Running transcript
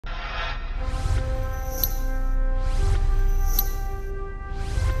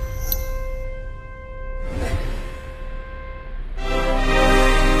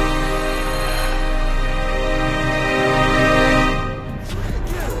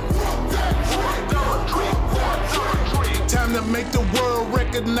make the world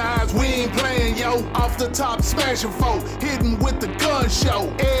recognize we ain't playing, yo. Off the top, smashing folk, hitting with the gun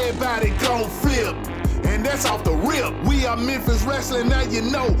show. Everybody gon' flip, and that's off the rip. We are Memphis Wrestling, now you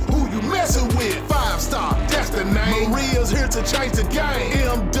know who you messing with. 5-star, that's the name. Maria's here to change the game.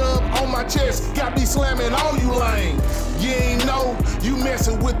 M-dub on my chest, got me slamming on you lame. You ain't know, you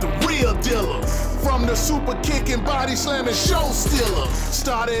messing with the real dealer. From the super kicking, body slamming show stealer.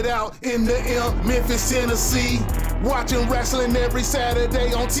 Started out in the M, Memphis, Tennessee. Watching wrestling every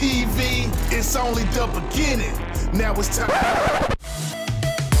Saturday on TV. It's only the beginning, now it's time.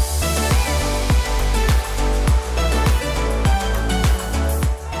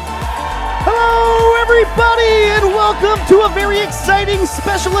 Hello everybody and welcome to a very exciting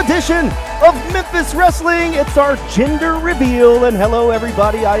special edition of Memphis Wrestling. It's our gender reveal, and hello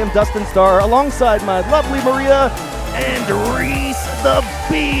everybody, I am Dustin Starr alongside my lovely Maria and Reese the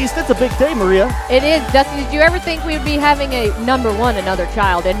Beast. It's a big day, Maria. It is. Dustin, did you ever think we would be having a number one, another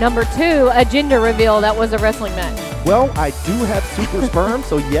child, and number two, a gender reveal that was a wrestling match? Well, I do have super sperm,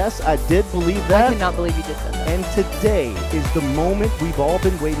 so yes, I did believe that. I cannot believe you just said that. And today is the moment we've all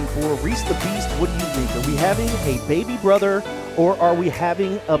been waiting for. Reese the Beast, what do you think? Are we having a baby brother or are we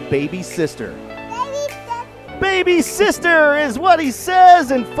having a baby sister? Baby sister is what he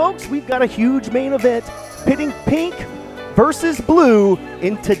says. And folks, we've got a huge main event pitting pink versus blue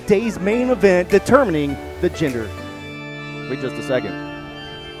in today's main event, determining the gender. Wait just a second.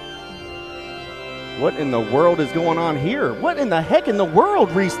 What in the world is going on here? What in the heck in the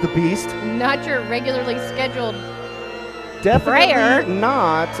world, Reese the Beast? Not your regularly scheduled Definitely prayer.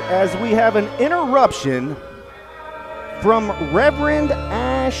 Not, as we have an interruption from Reverend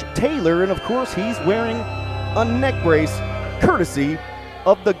Ash Taylor, and of course he's wearing a neck brace courtesy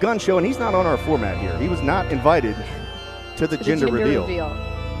of the GunShow, and he's not on our format here. He was not invited to the gender reveal.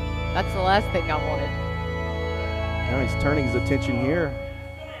 That's the last thing I wanted. Now he's turning his attention here.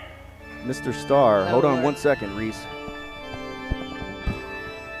 Mr. Starr, hold on 1 second, Reese.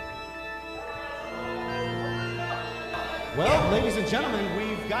 Well, ladies and gentlemen,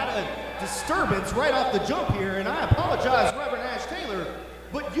 we've got a disturbance right off the jump here, and I apologize, Reverend Ash Taylor,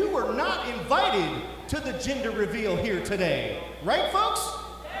 but you were not invited to the gender reveal here today. Right, folks?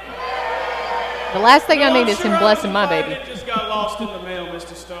 The last thing I need is him blessing my baby. It just got lost in the mail,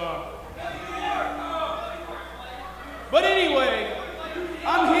 Mr. Starr. But anyway,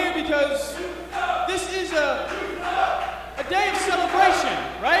 I'm here because this is a day of celebration,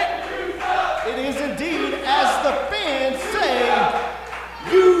 right? It is indeed, as the fans say,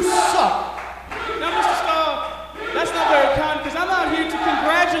 you suck. Now, Mr. Starr, that's not very kind, because I'm out here to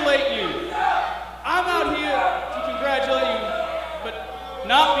congratulate you. I'm out here to congratulate you, but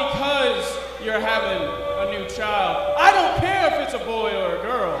not because you're having a new child. I don't care if it's a boy or a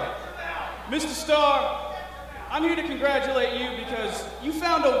girl. Mr. Starr, I'm here to congratulate you because you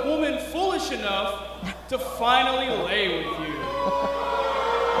found a woman foolish enough to finally lay with you.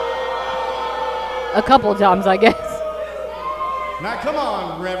 A couple times, I guess. Now, come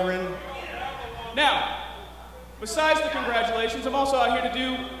on, Reverend. Now, besides the congratulations, I'm also out here to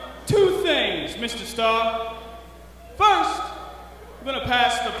do two things, Mr. Starr. First, we're going to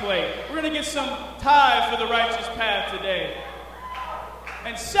pass the plate. We're going to get some tie for the righteous path today.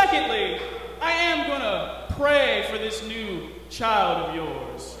 And secondly, I am going to pray for this new child of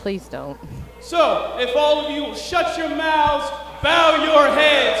yours. Please don't. So, if all of you will shut your mouths, bow your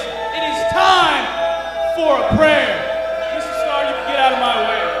heads, it is time for a prayer. Mr. Starr, you can get out of my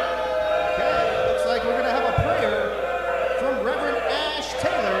way. Okay, looks like we're going to have a prayer from Reverend Ash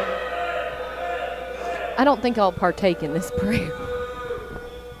Taylor. I don't think I'll partake in this prayer.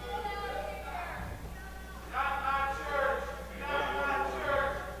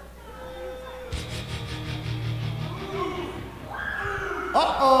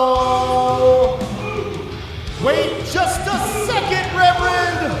 Uh-oh! Wait just a second,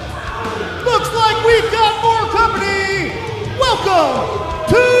 Reverend! Looks like we've got more company! Welcome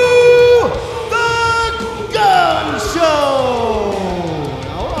to the Gun Show!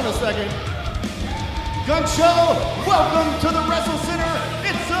 Now, hold on a second. Gun Show, welcome to the Wrestle Center.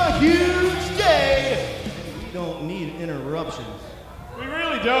 It's a huge day. We don't need interruptions. We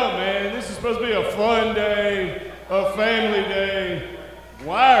really don't, man. This is supposed to be a fun day, a family day.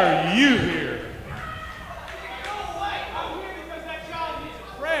 Why are you here? No way! I'm here because that child needs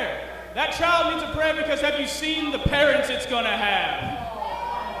a prayer. That child needs a prayer because have you seen the parents it's gonna have?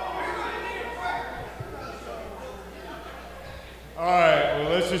 All right,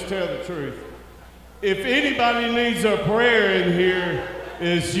 well, let's just tell the truth. If anybody needs a prayer in here,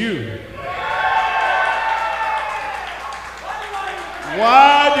 it's you.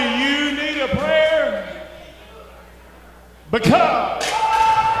 Why do you need a prayer? Because,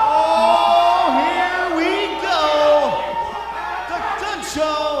 oh, here we go. The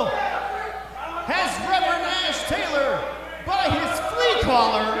GunShow has Reverend Ash Taylor by his flea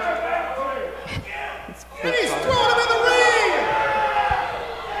collar, and he's thrown him in the ring.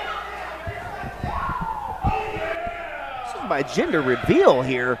 This is my gender reveal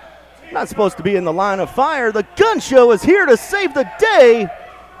here. Not supposed to be in the line of fire. The GunShow is here to save the day.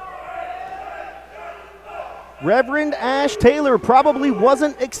 Reverend Ash Taylor probably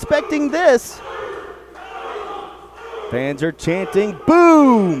wasn't expecting this. Fans are chanting,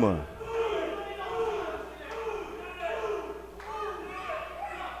 boom!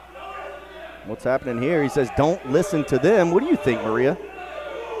 What's happening here? He says, don't listen to them. What do you think, Maria?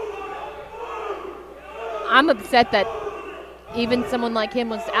 I'm upset that even someone like him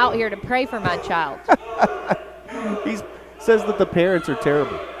was out here to pray for my child. He says that the parents are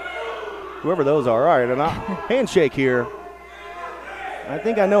terrible. Whoever those are. All right, and handshake here. I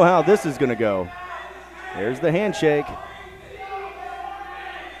think I know how this is going to go. There's the handshake.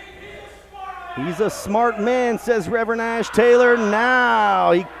 He's a smart man, says Reverend Ash Taylor.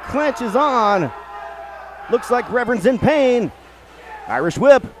 Now he clenches on. Looks like Reverend's in pain. Irish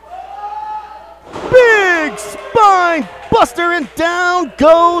whip. Big spine buster, and down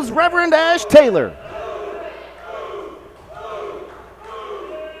goes Reverend Ash Taylor.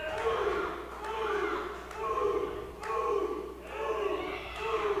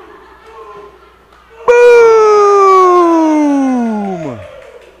 Boom!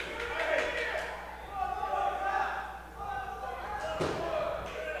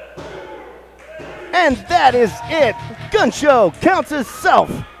 And that is it. GunShow counts as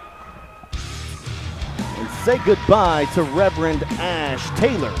self. And say goodbye to Reverend Ash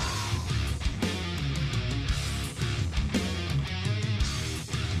Taylor.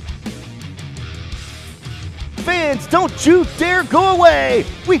 Fans, don't you dare go away.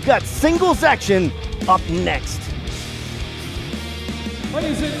 We've got singles action up next.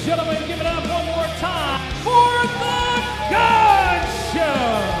 Ladies and gentlemen, give it up one more time for the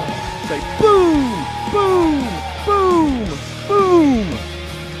GunShow. Say boom, boom, boom, boom.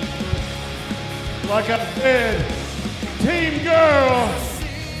 Like I said, team girls,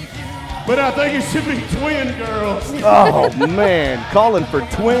 but I think it should be twin girls. Oh, man, calling for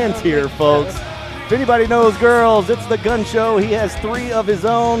twins here, folks. If anybody knows girls, it's the GunShow. He has 3 of his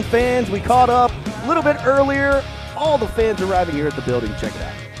own. Fans, we caught up a little bit earlier. All the fans arriving here at the building. Check it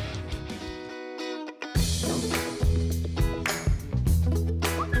out.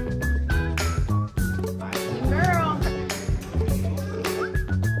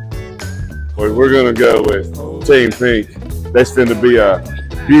 Well, we're going to go with Team Pink. That's going to be a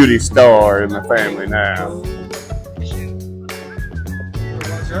beauty star in the family now.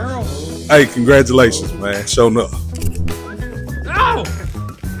 Hey, congratulations, man. Showing up. Oh!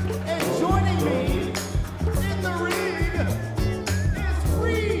 And joining me in the ring is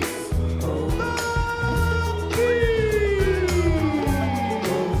Reese the Beast.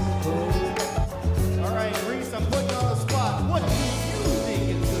 All right, Reese, I'm putting you on the spot. What do you think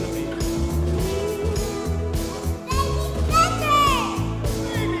it's going to be?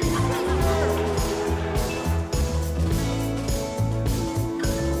 Baby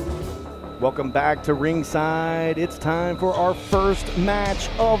Welcome back to ringside. It's time for our first match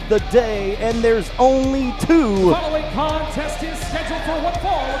of the day, and there's only 2. Following contest is scheduled for one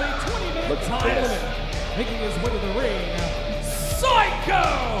fall with a 20-minute time limit. Making his way to the ring,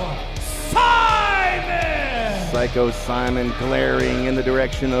 SYCHO Simon! SYCHO Simon glaring in the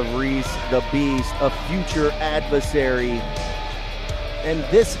direction of Reese the Beast, a future adversary. And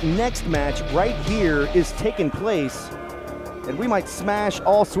this next match right here is taking place, and we might smash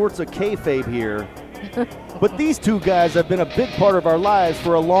all sorts of kayfabe here, but these 2 guys have been a big part of our lives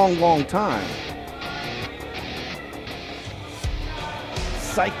for a long, long time.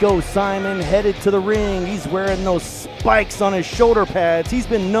 SYCHO Simon headed to the ring. He's wearing those spikes on his shoulder pads. He's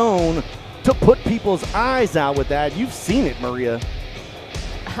been known to put people's eyes out with that. You've seen it, Maria.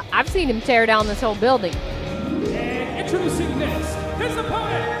 I've seen him tear down this whole building. And introducing next, his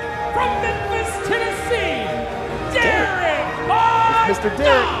opponent from Memphis, Tennessee, DERRICK! Mr.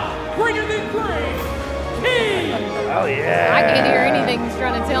 Derrick. Greater than great. King. Oh, yeah. I can't hear anything he's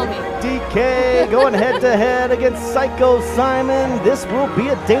trying to tell me. DK going head-to-head against SYCHO Simon. This will be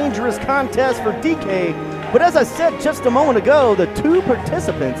a dangerous contest for DK. But as I said just a moment ago, the 2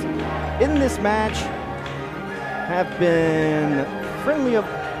 participants in this match have been friendly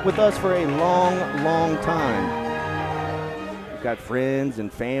with us for a long, long time. We've got friends and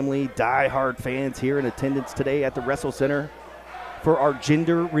family, die-hard fans here in attendance today at the Wrestle Center. for our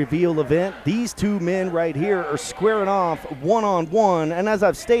gender reveal event. These two men right here are squaring off one-on-one, and as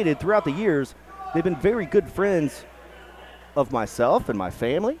I've stated throughout the years, they've been very good friends of myself and my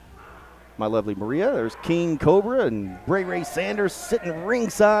family. My lovely Maria, there's King Cobra and Ray Sanders sitting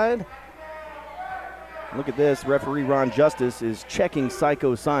ringside. Look at this, referee Ron Justice is checking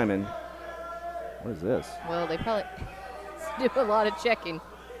Psycho Simon. What is this? Well, they probably do a lot of checking.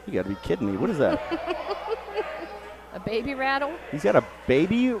 You gotta be kidding me, what is that? A baby rattle? He's got a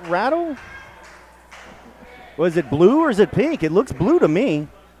baby rattle? Was it blue or is it pink? It looks blue to me.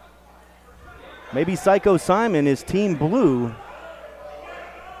 Maybe Psycho Simon is team blue.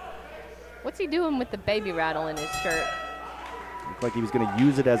 What's he doing with the baby rattle in his shirt? Looked like he was gonna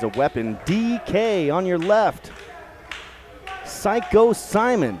use it as a weapon. DK on your left. Psycho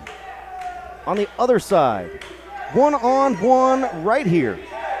Simon on the other side. One-on-one right here.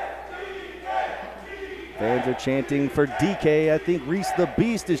 Fans are chanting for DK. I think Reese the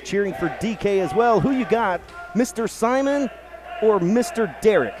Beast is cheering for DK as well. Who you got, Mr. Simon or Mr.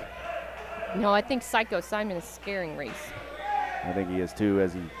 Derrick? No, I think Psycho Simon is scaring Reese. I think he is too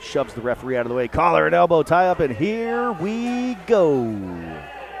as he shoves the referee out of the way. Collar and elbow tie up, and here we go.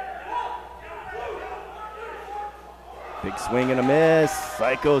 Big swing and a miss.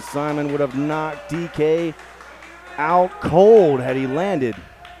 Psycho Simon would have knocked DK out cold had he landed.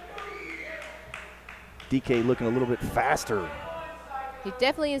 DK looking a little bit faster. He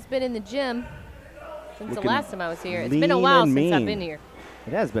definitely has been in the gym since the last time I was here. It's lean been a while and since I've mean. been here.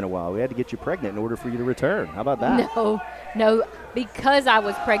 It has been a while. We had to get you pregnant in order for you to return. How about that? No, because I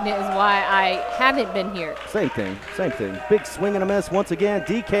was pregnant is why I haven't been here. Same thing, same thing. Big swing and a miss once again.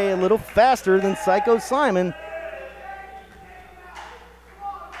 DK a little faster than Psycho Simon.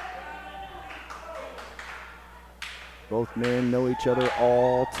 Both men know each other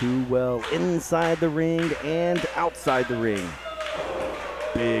all too well, inside the ring and outside the ring.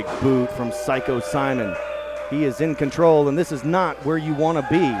 Big boot from Psycho Simon. He is in control, and this is not where you want to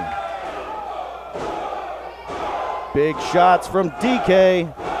be. Big shots from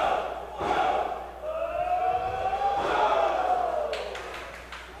DK.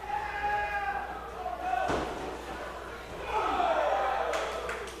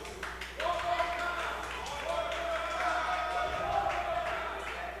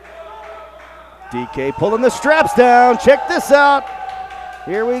 DK pulling the straps down. Check this out.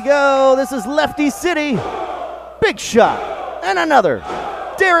 Here we go. This is Lefty City. Big shot. And another.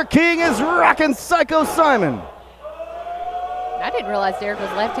 Derrick King is rocking Psycho Simon. I didn't realize Derrick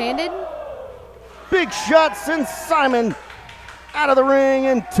was left-handed. Big shot sends Simon out of the ring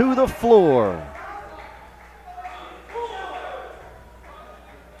and to the floor.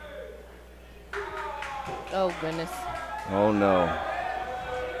 Oh, goodness. Oh, no.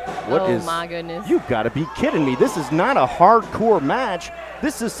 Oh, my goodness. You've got to be kidding me. This is not a hardcore match.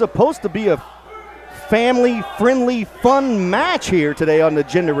 This is supposed to be a family-friendly, fun match here today on the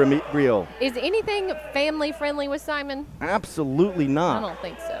Gender Reveal. Is anything family-friendly with Simon? Absolutely not. I don't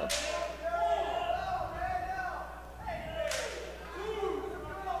think so.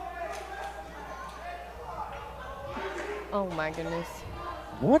 Oh, my goodness.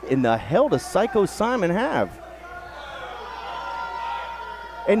 What in the hell does Psycho Simon have?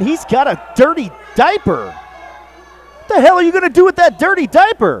 And he's got a dirty diaper. What the hell are you going to do with that dirty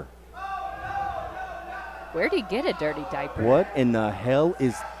diaper? Where'd he get a dirty diaper? What in the hell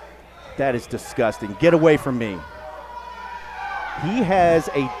is that? Is disgusting. Get away from me. He has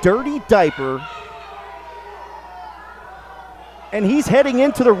a dirty diaper, and he's heading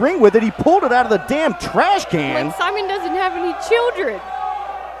into the ring with it. He pulled it out of the damn trash can. Like Simon doesn't have any children.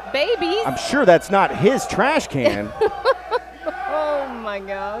 Babies. I'm sure that's not his trash can. Oh, my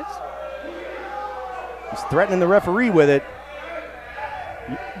gosh. He's threatening the referee with it.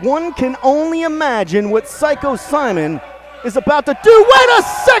 One can only imagine what Psycho Simon is about to do. Wait a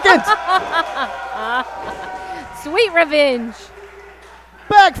second! Sweet revenge.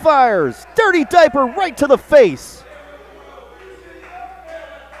 Backfires. Dirty diaper right to the face.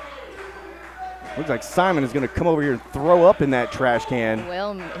 Looks like Simon is going to come over here and throw up in that trash can.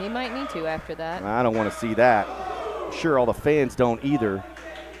 Well, he might need to after that. I don't want to see that. I'm sure all the fans don't either.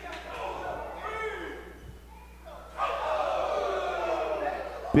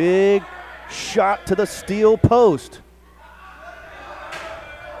 Big shot to the steel post.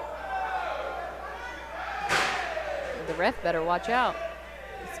 The ref better watch out.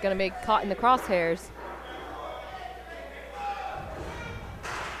 It's going to be caught in the crosshairs.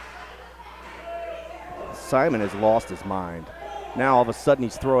 Simon has lost his mind. Now all of a sudden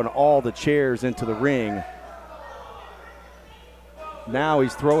he's throwing all the chairs into the ring. Now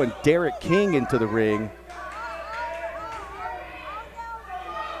he's throwing Derrick King into the ring.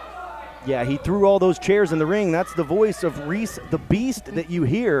 Yeah, he threw all those chairs in the ring. That's the voice of Reese the Beast that you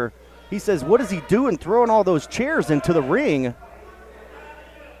hear. He says, what is he doing throwing all those chairs into the ring?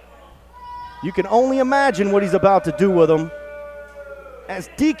 You can only imagine what he's about to do with them. As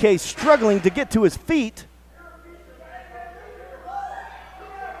DK's struggling to get to his feet.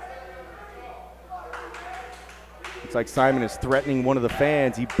 Looks like Simon is threatening one of the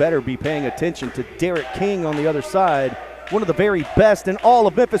fans. He better be paying attention to Derrick King on the other side. One of the very best in all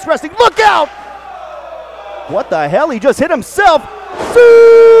of Memphis wrestling. Look out! What the hell? He just hit himself.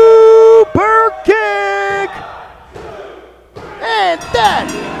 Super kick! And that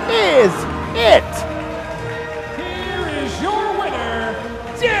is it. Here is your winner,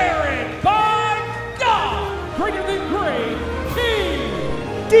 Derrick by God, greater than great,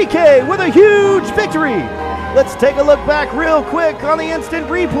 King. DK with a huge victory. Let's take a look back real quick on the instant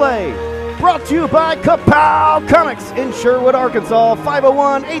replay. Brought to you by Kapow Comics in Sherwood, Arkansas.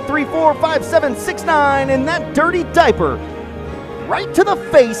 501-834-5769. And that dirty diaper right to the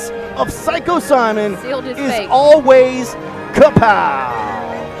face of SYCHO Simon is always Kapow.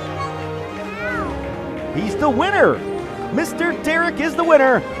 He's the winner. Mr. Derrick is the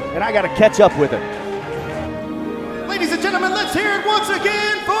winner, and I got to catch up with him. Ladies and gentlemen, let's hear it once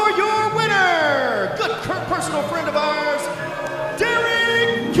again for your winner. Good personal friend of ours,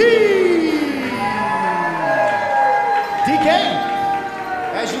 Derrick King. DK,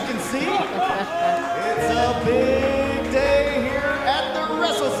 as you can see, it's a big day here at the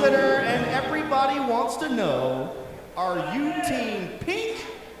Wrestle Center, and everybody wants to know, are you Team Pink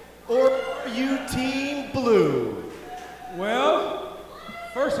or are you Team Blue? Well,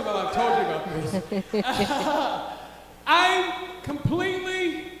 first of all, I've told you about this. I'm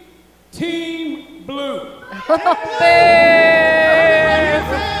completely Team Blue.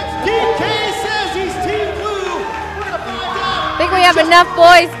 DK says he's Team Blue. We're gonna find out. I think we have enough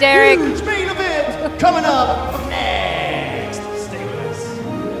boys, Derrick. Huge main event coming up next. Stay with us.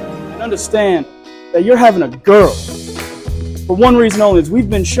 And understand that you're having a girl. For one reason only, is we've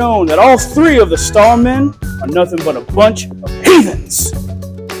been shown that all three of the star men are nothing but a bunch of heathens.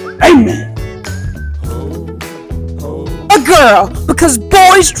 Amen. A girl, because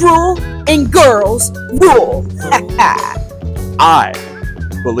boys rule and girls rule. I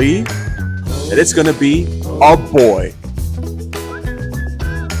believe that it's gonna be a boy.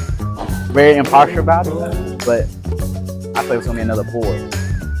 Very impartial about it, but I thought it was gonna be another boy.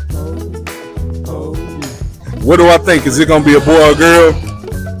 What do I think? Is it gonna be a boy or a girl?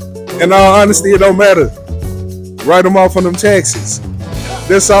 In all honesty, it don't matter. Write them off on them taxes.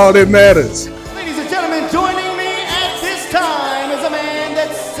 That's all that matters. Ladies and gentlemen, joining me at this time is a man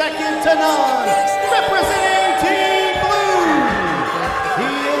that's second to none, representing Team Blue. He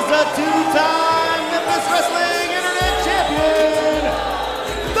is a two-time Memphis Wrestling Internet Champion,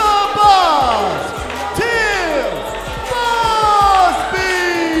 the Boss, Tim BOSBY.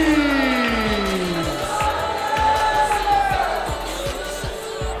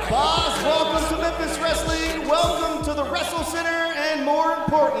 Boss, welcome to Memphis Wrestling. Welcome to the Wrestle Center, and more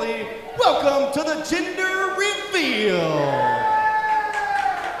importantly, welcome to the gender reveal.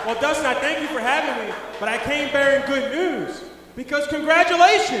 Well, Dustin, I thank you for having me, but I came bearing good news. Because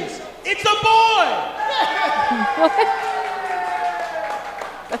congratulations, it's a boy!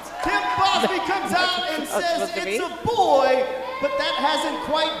 Tim BOSBY comes out and says it's a boy, but that hasn't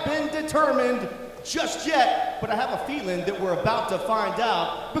quite been determined just yet. But I have a feeling that we're about to find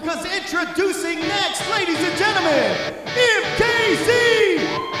out, because introducing next, ladies and gentlemen, MKZ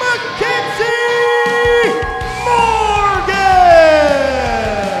Mackenzie Morgan!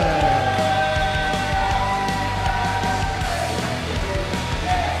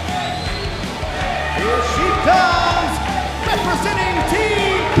 Here she comes, representing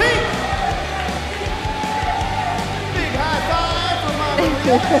Team Pink. Big high five for Mama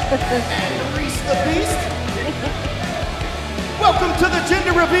and Reese the Beast. Welcome to the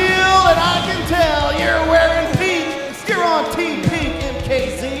gender reveal, and I can tell you're wearing pink. You're on Team Pink,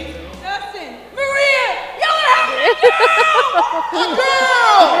 MKZ. Dustin Maria, y'all are having a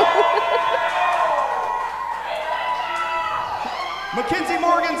girl! Mackenzie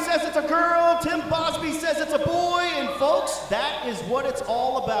Morgan says it's a girl, Tim BOSBY says it's a boy, and folks, that is what it's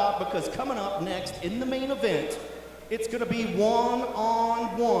all about, because coming up next in the main event, it's gonna be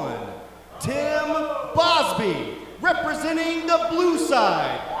one-on-one. Tim BOSBY, representing the blue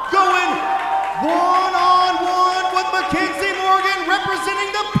side, going one-on-one with Mackenzie Morgan,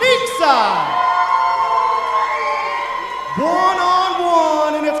 representing the pink side.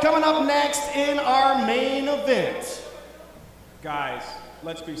 One-on-one, and it's coming up next in our main event. Guys,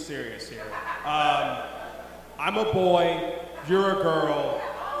 let's be serious here. I'm a boy, you're a girl.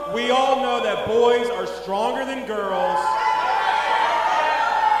 we all know that boys are stronger than girls.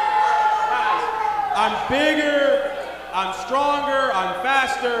 Guys, I'm bigger, I'm stronger, I'm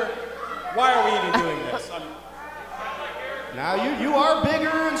faster. Why are we even doing this? Now, you are bigger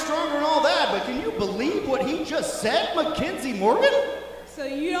and stronger and all that, but can you believe what he just said, MACKENZIE Morgan? So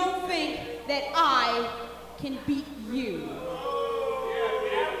you don't think that I can beat you?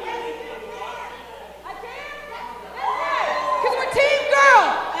 I can? Because we're Team Girl!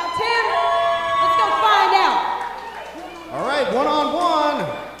 Now, Tim, let's go find out. All right, one-on-one.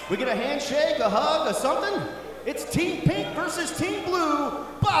 We get a handshake, a hug, a something? It's Team Pink versus Team Blue.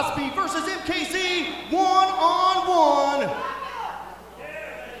 BOSBY versus MKZ, one-on-one.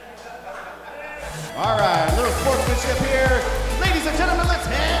 All right, a little sportsmanship here. Ladies and gentlemen, let's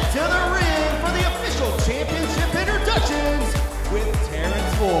head to the ring for the official championship introductions with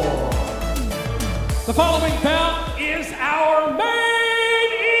Terrence Ford. The following bout is our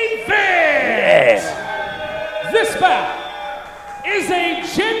main event. This bout is a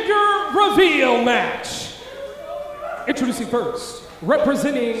gender reveal match. Introducing first,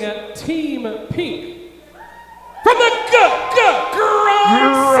 representing Team Pink, from the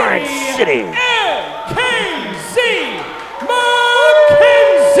Grind City, MKZ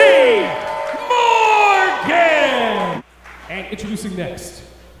MACKENZIE Morgan. And introducing next,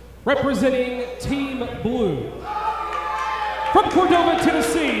 representing Team Blue, from Cordova,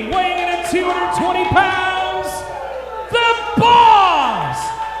 Tennessee, weighing in at 220 pounds, the Boss,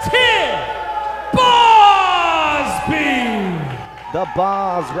 Tim The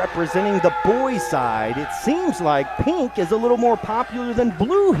Boss representing the boys' side. It seems like Pink is a little more popular than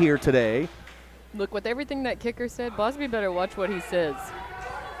Blue here today. Look, with everything that kicker said, BOSBY better watch what he says.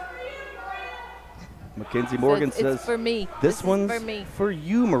 MACKENZIE Morgan says, it's for me. This one's for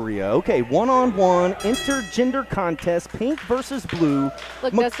you, Maria. Okay, one-on-one intergender contest, Pink versus Blue.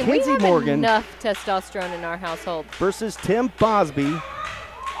 Look, Dustin, we have Morgan enough testosterone in our household. Versus Tim BOSBY.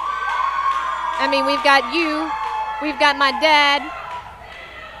 I mean, we've got you, we've got my dad,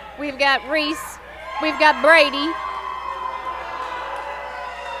 we've got Reese, we've got Brady.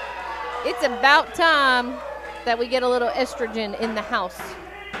 It's about time that we get a little estrogen in the house.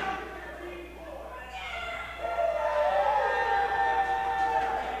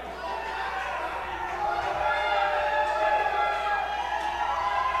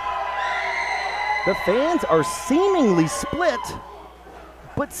 The fans are seemingly split,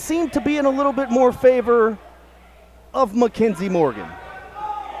 but seem to be in a little bit more favor of MACKENZIE Morgan.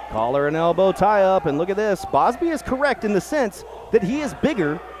 Collar and elbow tie up, and look at this. BOSBY is correct in the sense that he is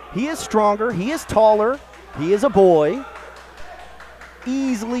bigger, he is stronger, he is taller, he is a boy.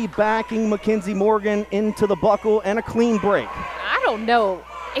 Easily backing MACKENZIE Morgan into the buckle and a clean break. I don't know.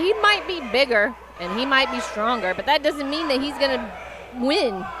 He might be bigger and he might be stronger, but that doesn't mean that he's going to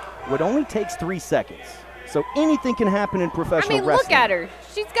win. It only takes 3 seconds. So anything can happen in professional wrestling. Look at her.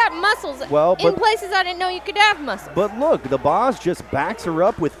 She's got muscles well, in places I didn't know you could have muscles. But look, the Boss just backs her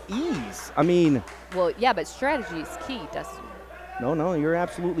up with ease. I mean... Well, yeah, but strategy is key, Dustin. No, you're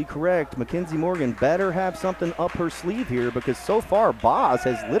absolutely correct. MACKENZIE Morgan better have something up her sleeve here because so far, Boss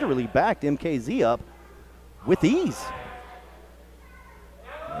has literally backed MKZ up with ease.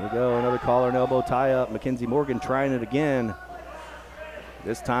 There we go, another collar and elbow tie up. MACKENZIE Morgan trying it again.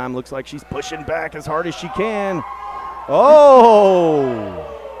 This time looks like she's pushing back as hard as she can. Oh!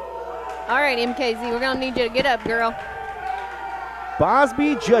 All right, MKZ, we're going to need you to get up, girl.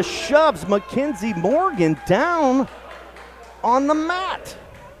 BOSBY just shoves MACKENZIE Morgan down on the mat.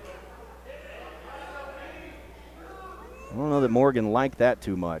 I don't know that Morgan liked that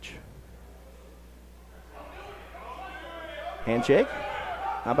too much. Handshake?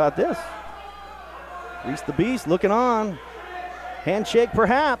 How about this? Reese the Beast looking on. Handshake,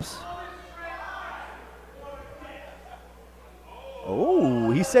 perhaps. Oh,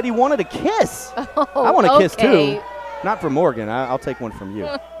 he said he wanted a kiss. Oh, I want a kiss, too. Not from Morgan. I'll take one from you.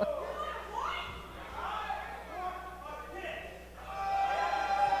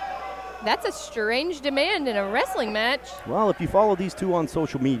 That's a strange demand in a wrestling match. Well, if you follow these two on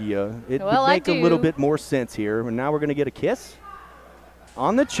social media, it would Well, make a little bit more sense here. And now we're going to get a kiss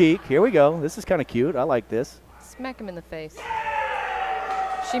on the cheek. Here we go. This is kind of cute. I like this. Smack him in the face.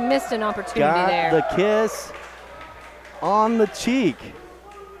 She missed an opportunity Got there. the kiss on the cheek.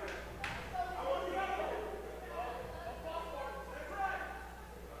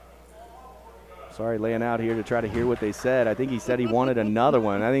 Sorry, laying out here to try to hear what they said. I think he said he wanted another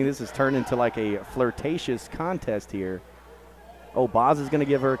one. I think this has turned into like a flirtatious contest here. Oh, Boz is going to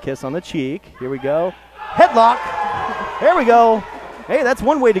give her a kiss on the cheek. Here we go. Headlock. There we go. Hey, that's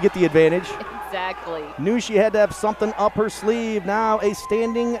one way to get the advantage. Exactly. Knew she had to have something up her sleeve. Now a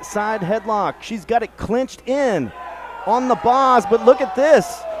standing side headlock. She's got it clinched in on the Boss, but look at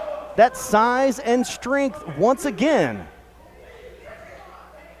this. That size and strength once again.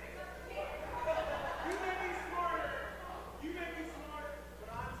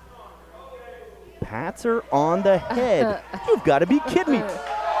 Pats her on the head. You've got to be kidding me.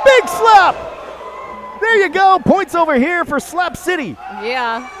 Big slap! There you go. Points over here for Slap City.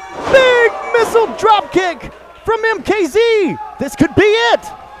 Yeah. Big missile drop kick from MKZ. This could be it.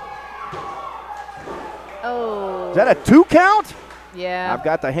 Oh. Is that a 2 count? Yeah. I've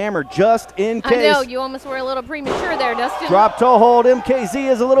got the hammer just in case. I know. You almost were a little premature there, Dustin. Drop toe hold. MKZ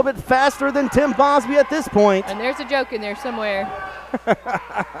is a little bit faster than Tim Bosby at this point. And there's a joke in there somewhere.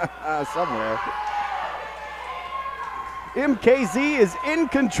 Somewhere. MKZ is in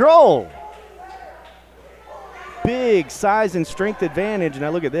control. Big size and strength advantage. Now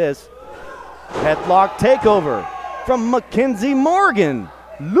look at this. Headlock takeover from Mackenzie Morgan.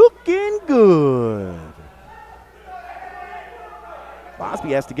 Looking good.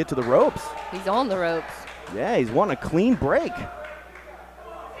 Bosby has to get to the ropes. He's on the ropes. Yeah, he's wanting a clean break.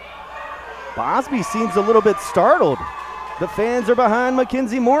 Bosby seems a little bit startled. The fans are behind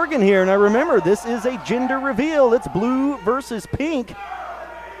Mackenzie Morgan here. Now remember, this is a gender reveal. It's blue versus pink.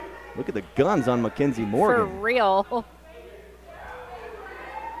 Look at the guns on Mackenzie Morgan. For real.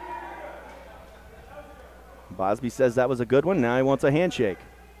 Bosby says that was a good one. Now he wants a handshake.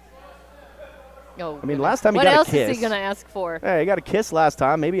 Oh, I mean, last time he what got a else kiss. is he going to ask for? Hey, he got a kiss last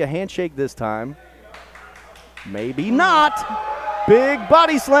time. Maybe a handshake this time. Maybe not. Big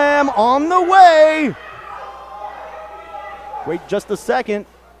body slam on the way. Wait just a second.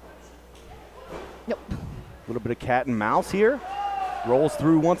 Nope. A little bit of cat and mouse here. Rolls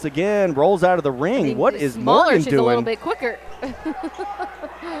through once again. Rolls out of the ring. I mean, what is smaller, Morgan she's doing? a little bit quicker.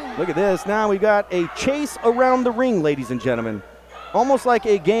 Look at this. Now we got a chase around the ring, ladies and gentlemen. Almost like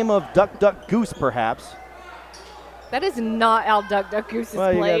a game of duck, duck, goose, perhaps. That is not how Duck, Duck, Goose is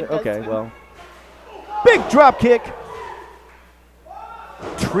played. Okay, well. Big drop kick.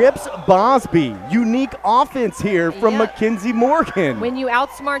 Trips Bosby. Unique offense here from Mackenzie Morgan. When you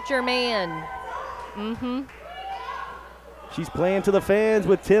outsmart your man. Mm-hmm. She's playing to the fans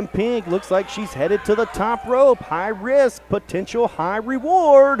with Tim Pink. Looks like she's headed to the top rope. High risk, potential high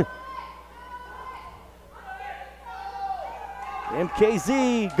reward.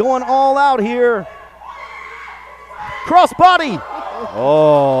 MKZ going all out here. Crossbody.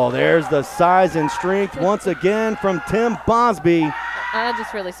 Oh, there's the size and strength once again from Tim Bosby. I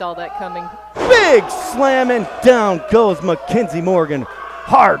just really saw that coming. Big slam and down goes Mackenzie Morgan.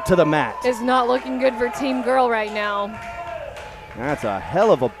 Hard to the mat. It's not looking good for Team Girl right now. That's a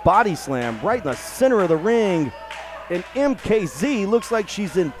hell of a body slam right in the center of the ring. And MKZ looks like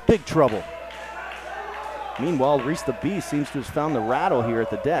she's in big trouble. Meanwhile, Reese the Beast seems to have found the rattle here at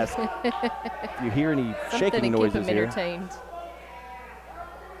the desk. If you hear any shaking noises keep him here. Entertained.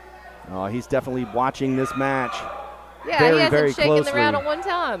 Oh, he's definitely watching this match. Yeah, very, he hasn't very shaken closely. the rattle one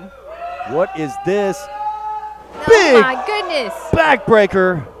time. What is this? Oh Big my goodness.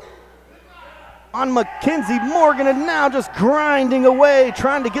 backbreaker on Mackenzie Morgan, and now just grinding away,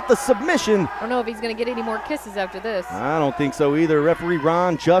 trying to get the submission. I don't know if he's going to get any more kisses after this. I don't think so either. Referee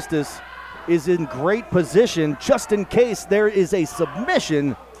Ron Justice is in great position just in case there is a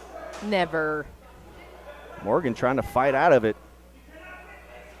submission. Never. Morgan trying to fight out of it.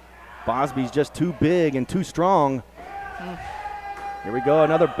 Bosby's just too big and too strong. Here we go,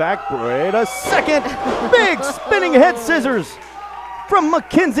 another back braid. A second big spinning head scissors from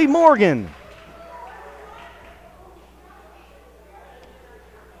Mackenzie Morgan.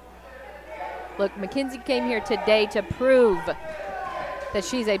 Look, Mackenzie came here today to prove that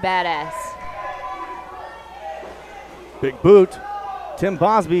she's a badass. Big boot. Tim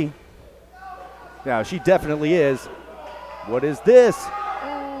Bosby. Yeah, she definitely is. What is this?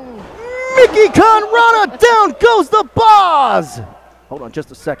 Mickey Conrana, down goes the Boss. Hold on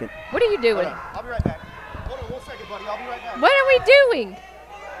just a second. What are you doing? I'll be right back. Hold on 1 second, buddy. I'll be right back. What are we doing?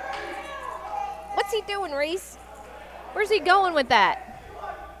 What's he doing, Reese? Where's he going with that?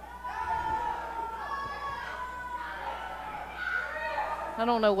 I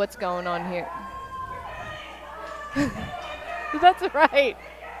don't know what's going on here. That's right.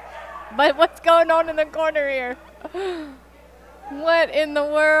 But what's going on in the corner here? What in the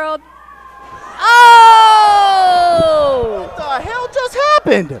world? Oh! What the hell just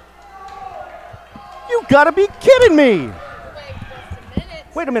happened? You gotta be kidding me.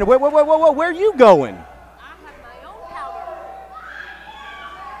 Wait a minute. Wait, where are you going?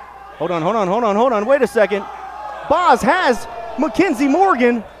 Hold on. Wait a second. Boz has Mackenzie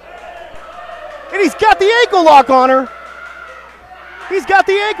Morgan. And he's got the ankle lock on her. He's got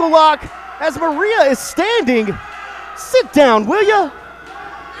the ankle lock as Maria is standing. Sit down, will ya?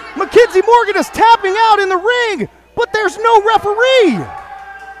 Mackenzie Morgan is tapping out in the ring, but there's no referee.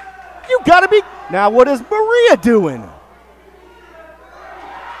 You gotta be. Now, what is Maria doing?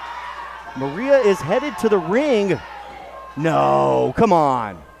 Maria is headed to the ring. No, come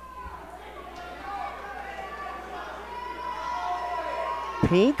on.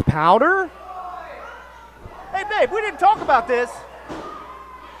 Pink powder? Hey, babe, we didn't talk about this.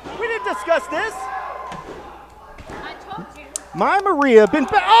 We didn't discuss this. I told you. My Maria been.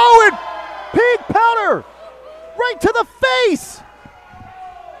 Oh, and pink powder! Right to the face!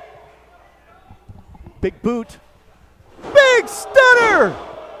 Big boot. Big stunner!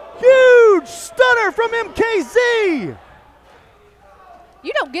 Huge stunner from MKZ!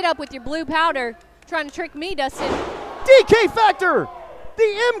 You don't get up with your blue powder trying to trick me, Dustin. DK Factor!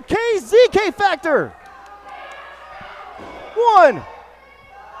 The MKZK Factor! 1.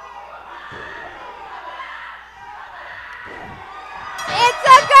 It's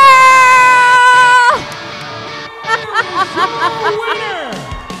a girl! Winner!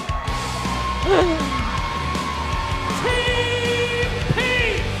 Team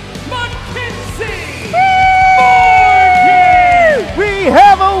Pink, Mackenzie Morgan! We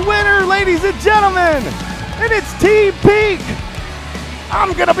have a winner, ladies and gentlemen! And it's Team Pink!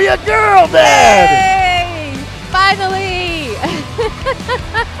 I'm gonna be a girl dad! Yay! Finally!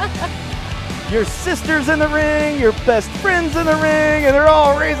 Your sister's in the ring, your best friend's in the ring, and they're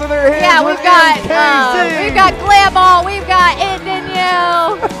all raising their hands. Yeah, with we've got Glamball, we've got It in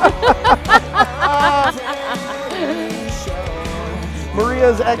You.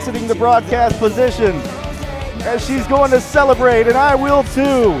 Maria's exiting the broadcast position as she's going to celebrate, and I will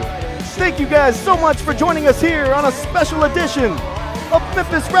too. Thank you guys so much for joining us here on a special edition of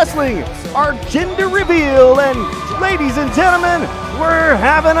Memphis Wrestling, our gender reveal, and ladies and gentlemen, we're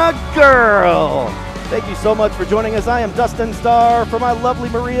having a girl. Thank you so much for joining us. I am Dustin Starr for my lovely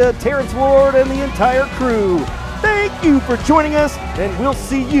Maria, Terrence Ward, and the entire crew. Thank you for joining us, and we'll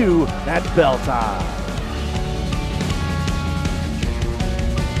see you at bell time.